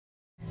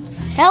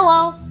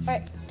Hello.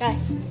 Alright, guy.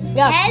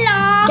 Go.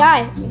 Hello.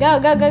 Guy, go.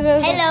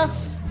 Hello.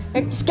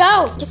 Alright, just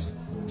go.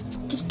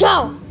 Just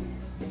go.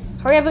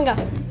 Hurry up and go.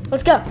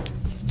 Let's go.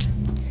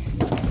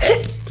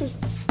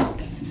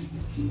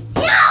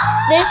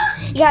 This,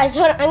 guys,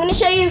 hold on. I'm gonna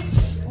show you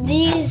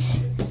these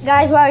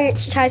guys while you're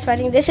guys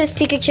fighting. This is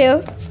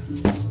Pikachu.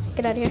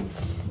 Get out of here.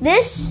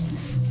 This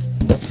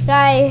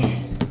guy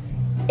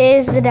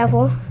is the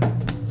devil.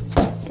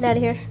 Get out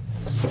of here.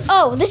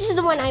 Oh, this is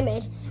the one I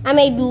made. I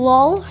made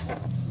LOL,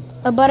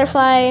 a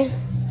butterfly,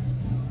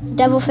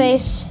 devil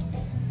face,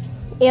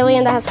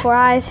 alien that has 4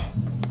 eyes,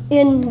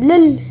 and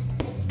Lil.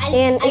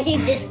 I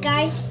did this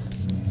guy,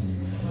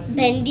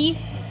 Bendy,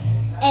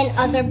 and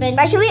other Bendy.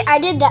 Actually, I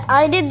did that.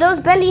 I did those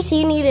bendies.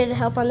 He needed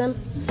help on them.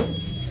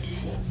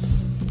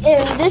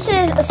 And this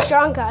is a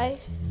strong guy.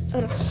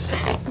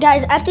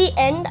 Guys, at the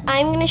end,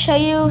 I'm going to show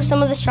you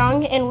some of the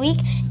strong and weak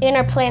and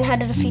our plan how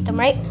to defeat them,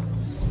 right?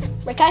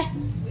 Right, Kai?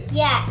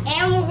 Yeah,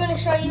 and we're going to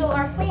show you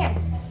our plan.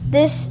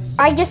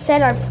 I just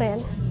said our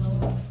plan.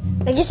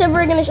 I just said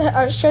we're going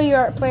to show you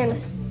our plan.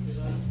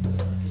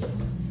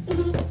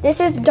 This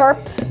is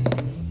Derp.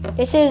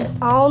 This is,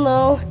 oh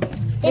no.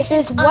 This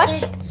is what?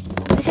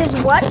 This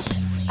is what?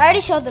 I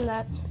already showed them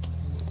that.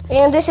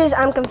 And this is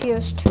I'm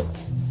confused.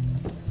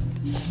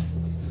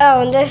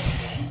 Oh, and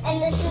this.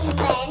 And this is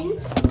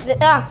men.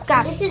 Oh,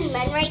 God. This is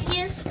men right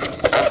here.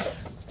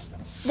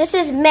 This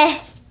is meh.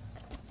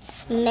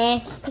 Meh.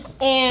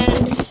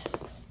 And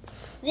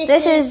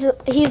this is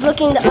he's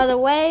looking the other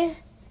way.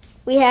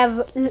 We have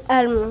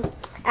a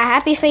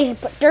happy face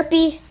but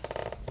derpy.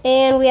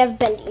 And we have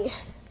Bendy.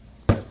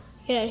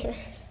 Get out of here.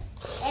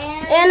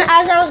 And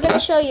as I was going to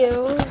show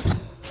you,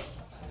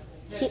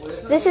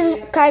 this is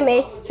Kai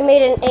made. He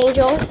made an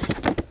angel.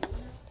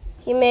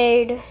 He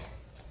made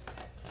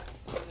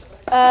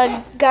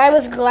a guy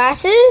with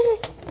glasses.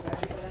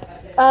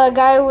 A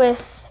guy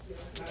with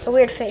a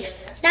weird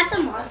face. That's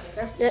a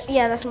monster.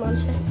 Yeah, that's a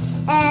monster.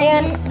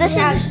 And this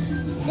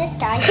is this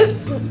guy,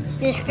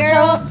 this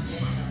girl,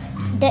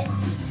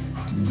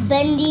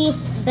 Bendy,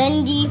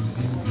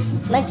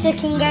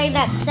 Mexican guy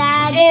that's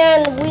sad.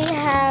 And we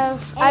have,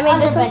 I mean,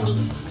 this Bendy.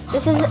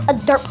 This is a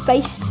derp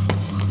face.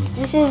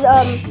 This is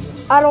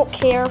I don't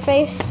care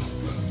face.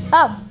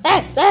 Oh.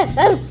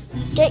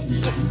 Get.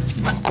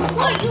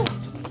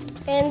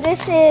 And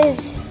this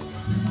is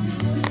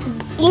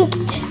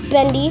inked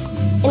Bendy,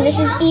 and this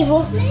is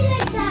evil.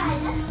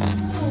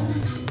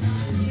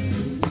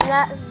 And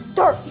that's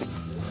derp.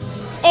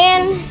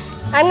 And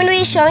I'm gonna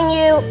be showing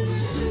you.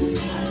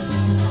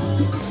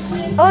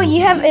 Oh,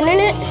 you have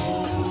internet?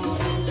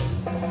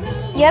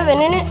 You have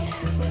internet?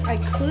 I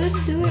could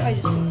do it, I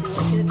just don't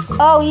feel like it.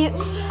 Oh, you.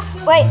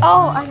 Wait,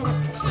 oh, I didn't.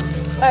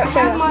 Alright, I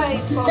sorry. have my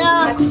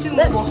phone connected to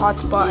mobile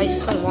hotspot, I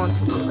just don't want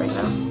to do it right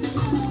now.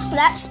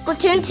 That's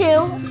Splatoon 2.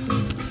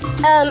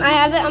 I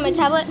have it on my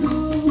tablet.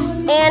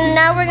 And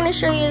now we're going to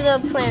show you the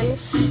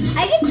plans.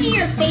 I can see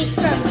your face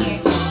from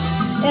here.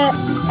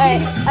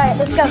 Alright,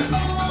 let's go.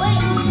 Wait.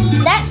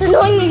 That's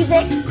annoying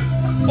music.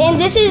 And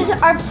this is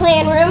our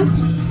plan room.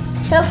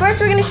 So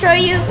first we're going to show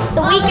you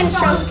the weak and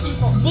strong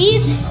people.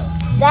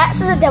 That's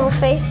the devil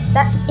face.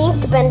 That's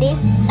inked Bendy.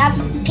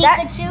 That's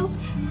Pikachu.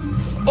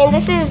 And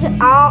this is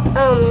all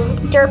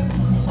derp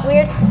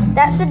weird.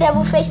 That's the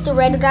devil face, the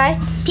red guy.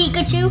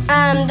 Pikachu.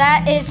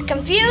 That is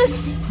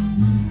confused.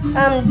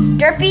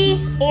 Derpy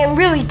and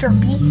really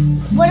derpy.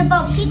 What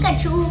about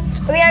Pikachu?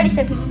 We already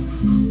said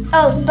Pikachu.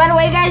 Oh, by the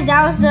way, guys,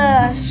 that was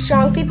the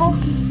strong people.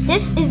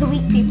 This is the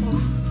weak people.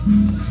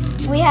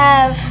 We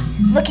have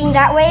looking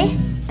that way,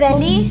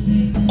 Bendy,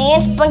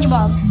 and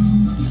SpongeBob.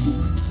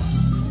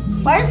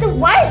 Why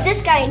is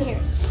this guy in here?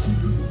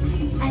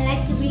 I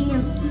like to bring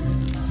him.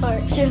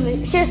 Alright,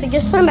 seriously,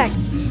 just put him back.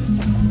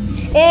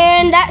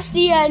 And that's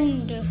the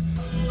end.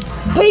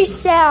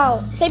 Peace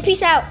out. Say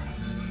peace out.